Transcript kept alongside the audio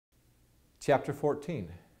Chapter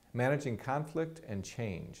 14, Managing Conflict and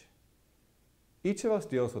Change. Each of us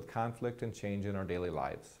deals with conflict and change in our daily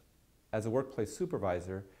lives. As a workplace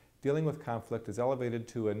supervisor, dealing with conflict is elevated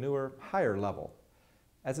to a newer, higher level.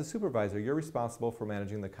 As a supervisor, you're responsible for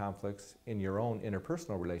managing the conflicts in your own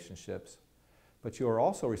interpersonal relationships, but you are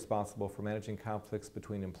also responsible for managing conflicts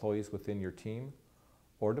between employees within your team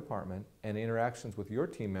or department and interactions with your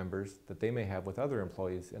team members that they may have with other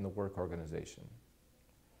employees in the work organization.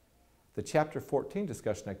 The Chapter 14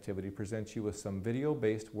 discussion activity presents you with some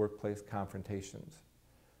video-based workplace confrontations.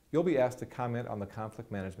 You'll be asked to comment on the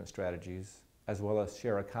conflict management strategies, as well as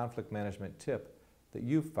share a conflict management tip that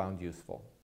you've found useful.